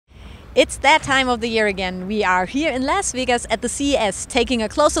It's that time of the year again. We are here in Las Vegas at the CES, taking a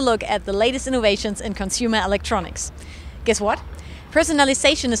closer look at the latest innovations in consumer electronics. Guess what?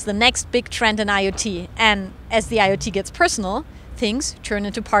 Personalization is the next big trend in IoT, and as the IoT gets personal, things turn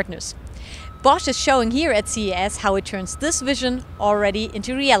into partners. Bosch is showing here at CES how it turns this vision already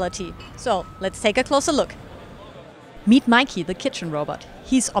into reality. So let's take a closer look. Meet Mykie, the kitchen robot.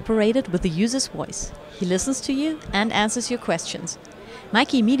 He's operated with the user's voice. He listens to you and answers your questions.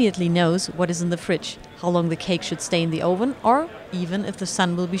 Mykie immediately knows what is in the fridge, how long the cake should stay in the oven, or even if the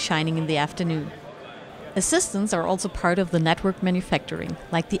sun will be shining in the afternoon. Assistants are also part of the network manufacturing,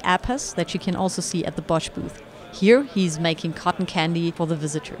 like the APAS that you can also see at the Bosch booth. Here he's making cotton candy for the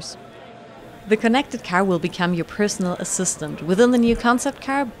visitors. The connected car will become your personal assistant. Within the new concept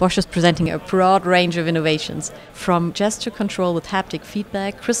car, Bosch is presenting a broad range of innovations, from gesture control with haptic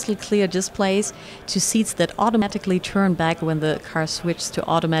feedback, crystal clear displays, to seats that automatically turn back when the car switches to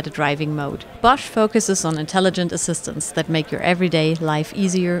automated driving mode. Bosch focuses on intelligent assistants that make your everyday life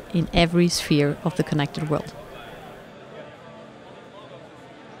easier in every sphere of the connected world.